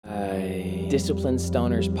Disciplined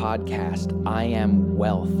Stoners podcast, I Am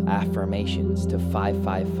Wealth affirmations to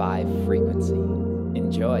 555 frequency.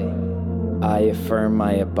 Enjoy. I affirm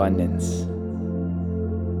my abundance.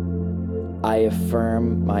 I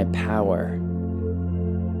affirm my power.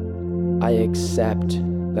 I accept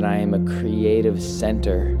that I am a creative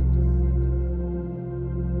center.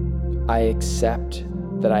 I accept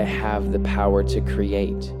that I have the power to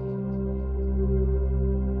create.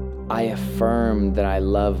 I affirm that I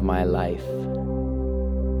love my life.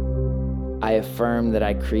 I affirm that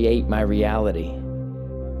I create my reality.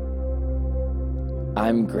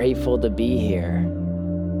 I'm grateful to be here.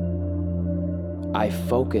 I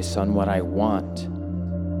focus on what I want.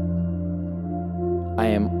 I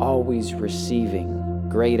am always receiving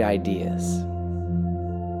great ideas.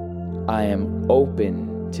 I am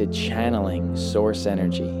open to channeling source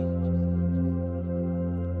energy.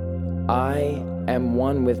 I am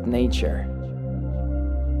one with nature.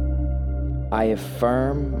 I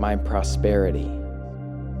affirm my prosperity.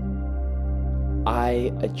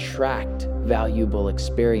 I attract valuable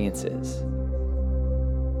experiences.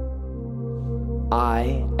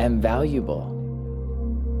 I am valuable.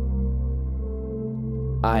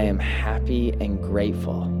 I am happy and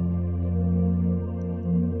grateful.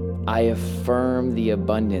 I affirm the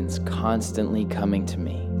abundance constantly coming to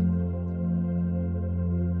me.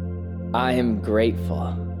 I am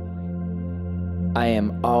grateful. I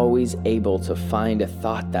am always able to find a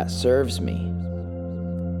thought that serves me.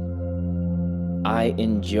 I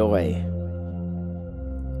enjoy.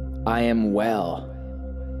 I am well.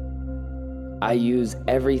 I use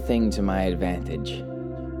everything to my advantage.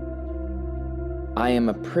 I am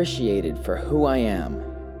appreciated for who I am.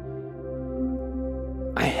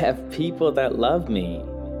 I have people that love me.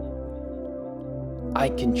 I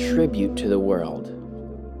contribute to the world.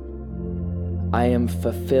 I am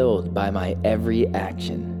fulfilled by my every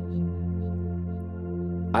action.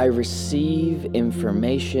 I receive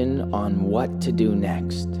information on what to do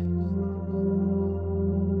next.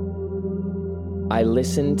 I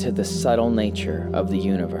listen to the subtle nature of the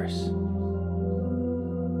universe.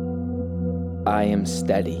 I am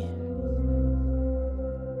steady.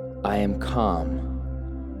 I am calm.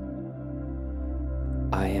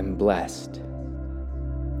 I am blessed.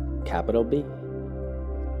 Capital B.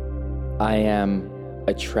 I am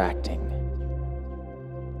attracting.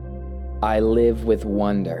 I live with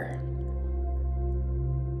wonder.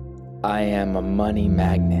 I am a money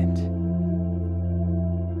magnet.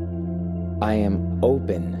 I am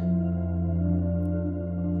open.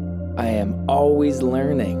 I am always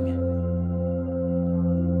learning.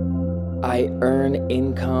 I earn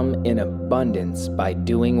income in abundance by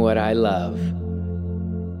doing what I love.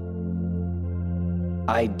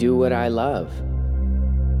 I do what I love.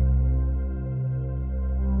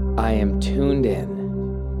 I am tuned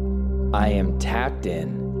in. I am tapped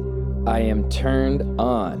in. I am turned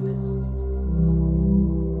on.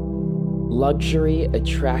 Luxury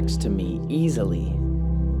attracts to me easily.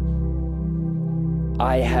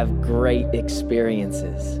 I have great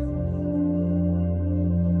experiences.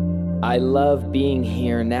 I love being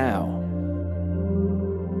here now.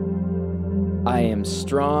 I am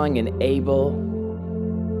strong and able.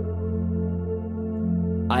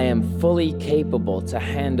 I am fully capable to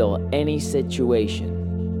handle any situation.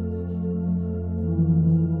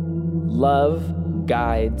 Love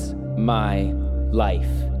guides my life.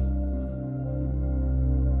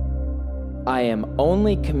 I am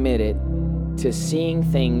only committed to seeing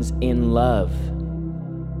things in love.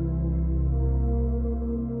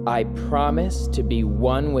 I promise to be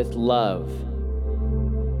one with love.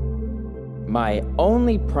 My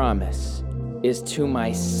only promise is to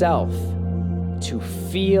myself to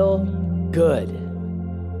feel good.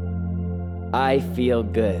 I feel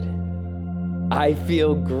good. I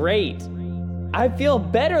feel great. I feel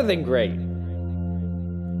better than great.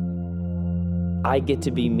 I get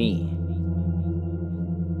to be me.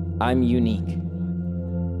 I'm unique.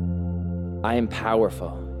 I am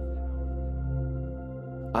powerful.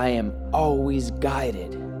 I am always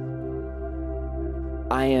guided.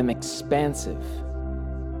 I am expansive.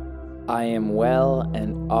 I am well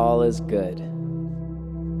and all is good.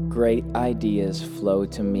 Great ideas flow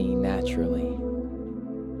to me naturally.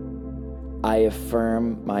 I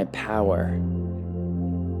affirm my power.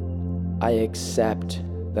 I accept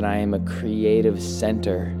that I am a creative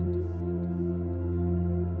center.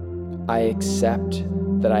 I accept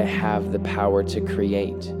that I have the power to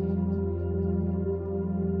create.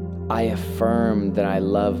 I affirm that I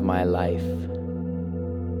love my life.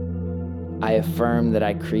 I affirm that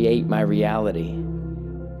I create my reality.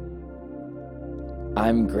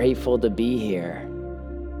 I'm grateful to be here.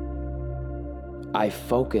 I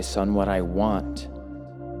focus on what I want.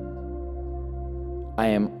 I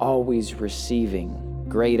am always receiving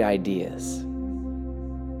great ideas.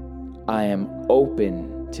 I am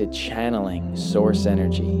open to channeling source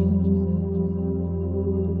energy.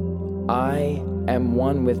 I am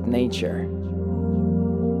one with nature.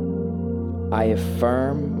 I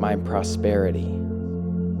affirm my prosperity.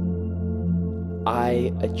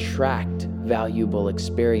 I attract valuable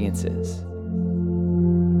experiences.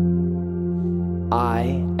 I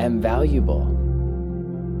am valuable.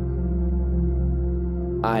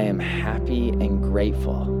 I am happy and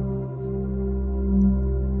grateful.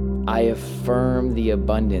 I affirm the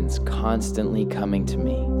abundance constantly coming to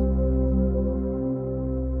me.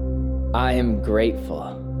 I am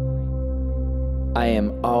grateful. I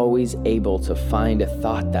am always able to find a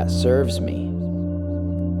thought that serves me.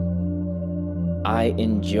 I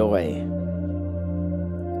enjoy.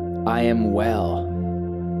 I am well.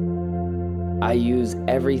 I use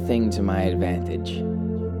everything to my advantage.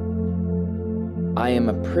 I am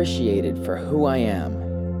appreciated for who I am.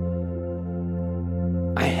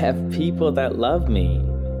 I have people that love me.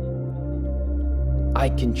 I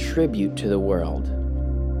contribute to the world.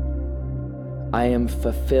 I am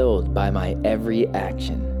fulfilled by my every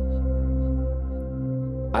action.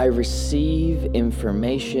 I receive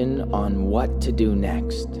information on what to do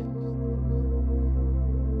next.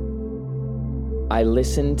 I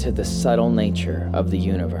listen to the subtle nature of the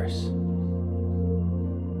universe.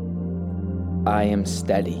 I am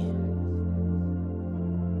steady.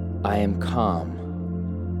 I am calm.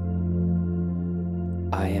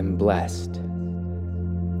 I am blessed.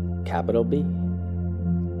 Capital B.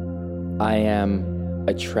 I am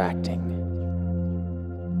attracting.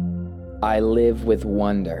 I live with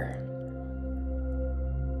wonder.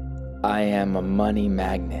 I am a money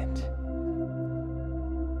magnet.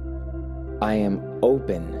 I am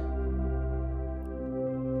open.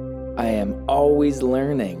 I am always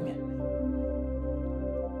learning.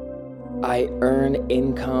 I earn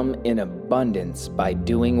income in abundance by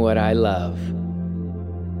doing what I love.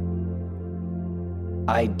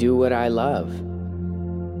 I do what I love.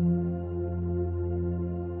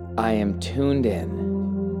 I am tuned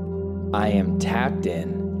in. I am tapped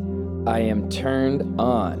in. I am turned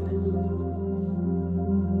on.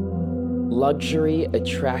 Luxury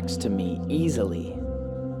attracts to me easily.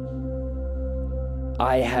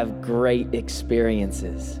 I have great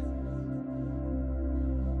experiences.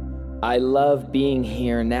 I love being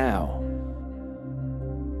here now.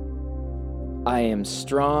 I am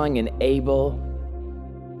strong and able.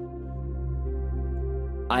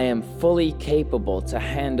 I am fully capable to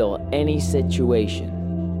handle any situation.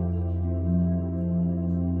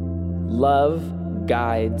 Love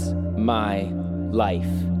guides my life.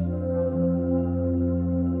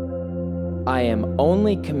 I am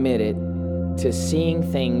only committed to seeing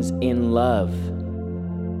things in love.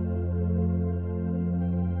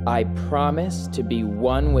 I promise to be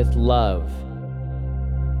one with love.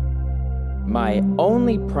 My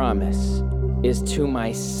only promise is to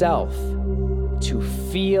myself to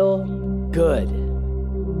feel good.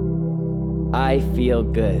 I feel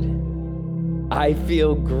good. I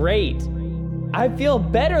feel great. I feel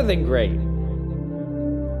better than great.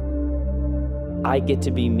 I get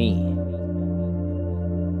to be me.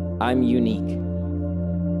 I'm unique.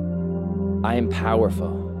 I am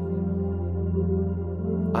powerful.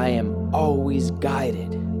 I am always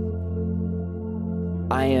guided.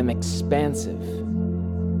 I am expansive.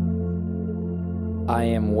 I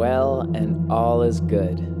am well and all is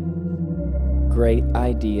good. Great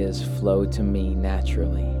ideas flow to me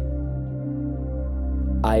naturally.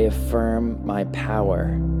 I affirm my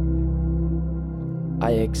power.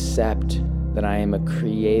 I accept that I am a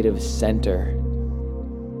creative center.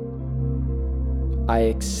 I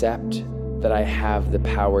accept that I have the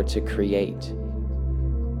power to create.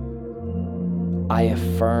 I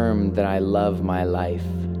affirm that I love my life.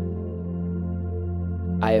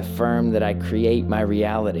 I affirm that I create my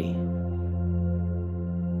reality.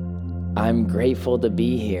 I'm grateful to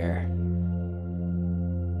be here.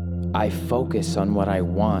 I focus on what I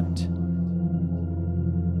want.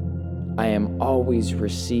 I am always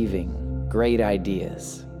receiving great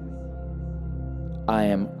ideas. I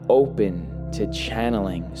am open to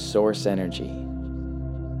channeling source energy.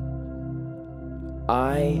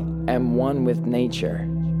 I am one with nature.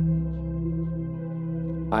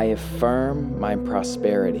 I affirm my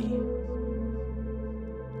prosperity.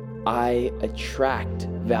 I attract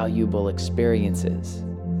valuable experiences.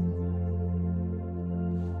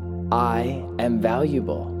 I am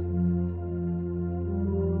valuable.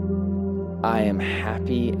 I am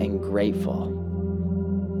happy and grateful.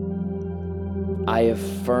 I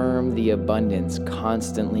affirm the abundance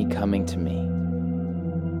constantly coming to me.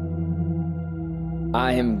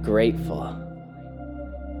 I am grateful.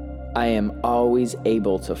 I am always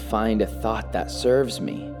able to find a thought that serves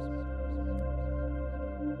me.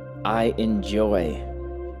 I enjoy.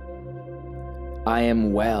 I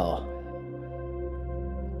am well.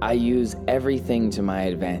 I use everything to my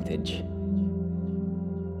advantage.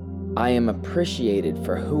 I am appreciated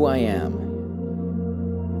for who I am.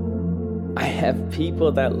 I have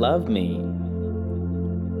people that love me.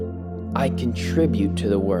 I contribute to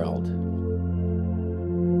the world.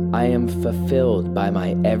 I am fulfilled by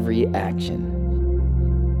my every action.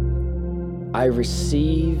 I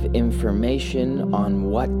receive information on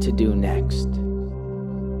what to do next.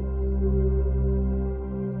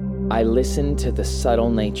 I listen to the subtle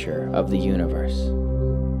nature of the universe.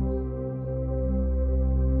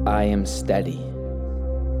 I am steady.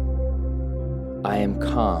 I am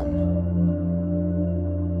calm.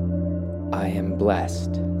 I am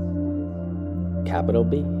blessed. Capital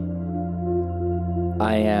B.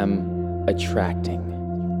 I am attracting.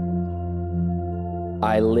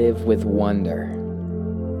 I live with wonder.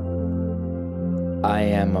 I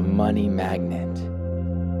am a money magnet.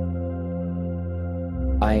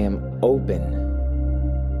 I am open.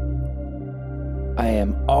 I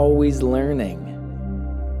am always learning.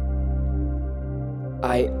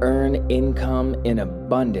 I earn income in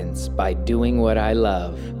abundance by doing what I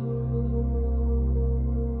love.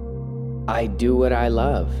 I do what I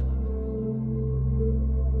love.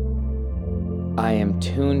 I am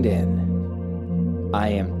tuned in. I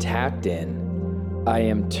am tapped in. I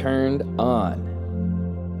am turned on.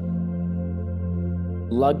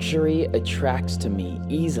 Luxury attracts to me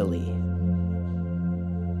easily.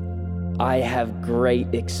 I have great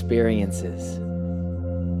experiences.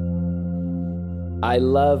 I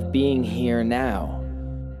love being here now.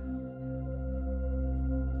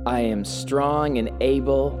 I am strong and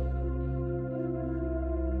able.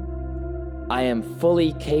 I am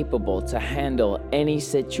fully capable to handle any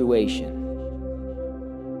situation.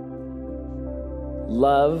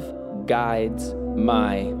 Love guides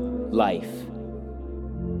my life.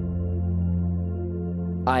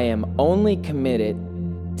 I am only committed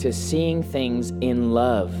to seeing things in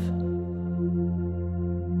love.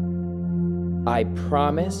 I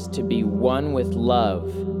promise to be one with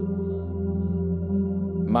love.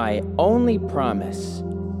 My only promise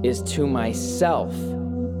is to myself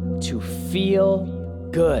to feel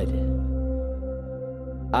good.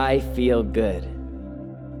 I feel good.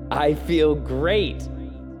 I feel great.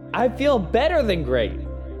 I feel better than great.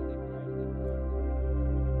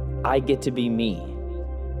 I get to be me.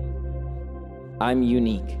 I'm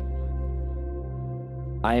unique.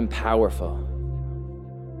 I am powerful.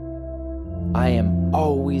 I am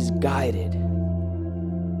always guided.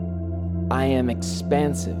 I am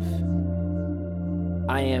expansive.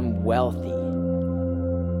 I am wealthy.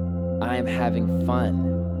 I am having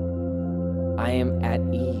fun. I am at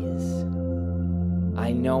ease.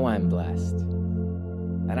 I know I'm blessed.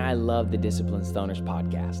 And I love the Disciplined Stoners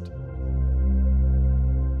podcast.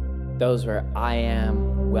 Those were I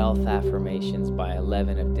Am Wealth Affirmations by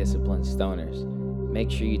 11 of Disciplined Stoners. Make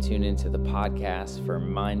sure you tune into the podcast for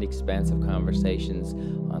mind-expansive conversations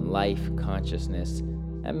on life, consciousness,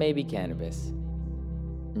 and maybe cannabis.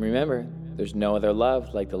 And remember, there's no other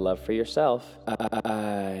love like the love for yourself.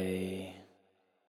 I